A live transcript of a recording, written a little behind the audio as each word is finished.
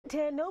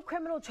10, no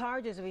criminal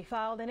charges will be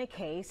filed in a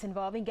case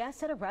involving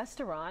guests at a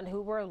restaurant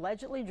who were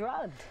allegedly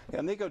drugged.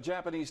 Yeah, Nico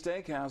Japanese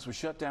Steakhouse was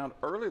shut down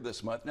earlier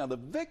this month. Now, the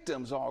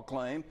victims all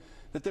claim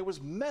that there was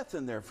meth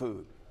in their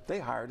food. They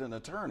hired an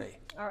attorney.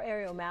 Our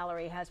Ariel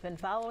Mallory has been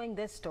following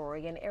this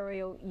story. And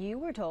Ariel, you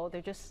were told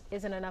there just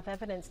isn't enough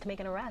evidence to make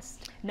an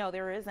arrest. No,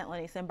 there isn't,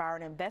 Lenny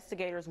Byron.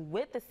 Investigators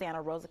with the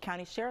Santa Rosa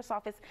County Sheriff's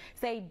Office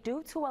say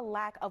due to a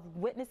lack of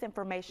witness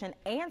information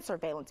and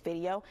surveillance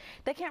video,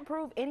 they can't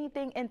prove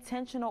anything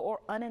intentional or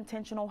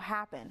unintentional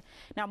happened.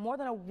 Now, more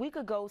than a week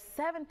ago,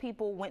 7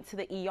 people went to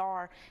the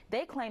ER.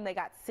 They claim they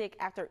got sick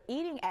after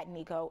eating at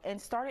Nico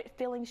and started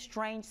feeling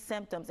strange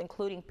symptoms,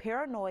 including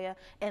paranoia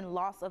and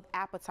loss of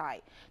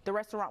appetite. The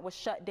restaurant was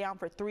shut down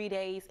for 3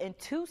 days, and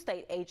 2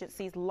 state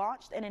agencies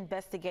launched an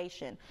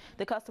investigation.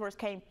 The customers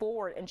came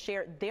forward and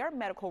shared their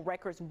medical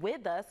records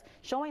with us,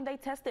 showing they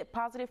tested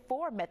positive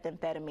for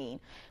methamphetamine.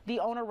 The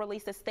owner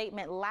released a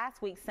statement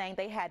last week saying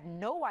they had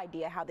no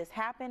idea how this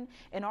happened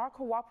and are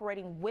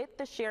cooperating with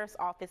the sheriff's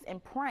office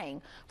and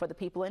praying for the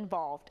people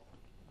involved.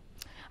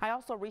 I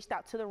also reached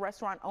out to the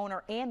restaurant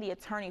owner and the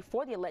attorney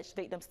for the alleged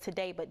victims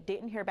today, but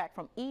didn't hear back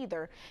from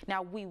either.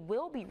 Now, we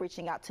will be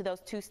reaching out to those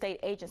 2 state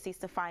agencies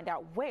to find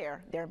out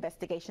where their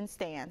investigation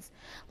stands.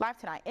 Live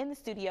tonight in the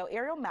studio,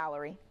 Ariel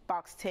Mallory,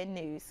 Fox 10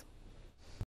 News.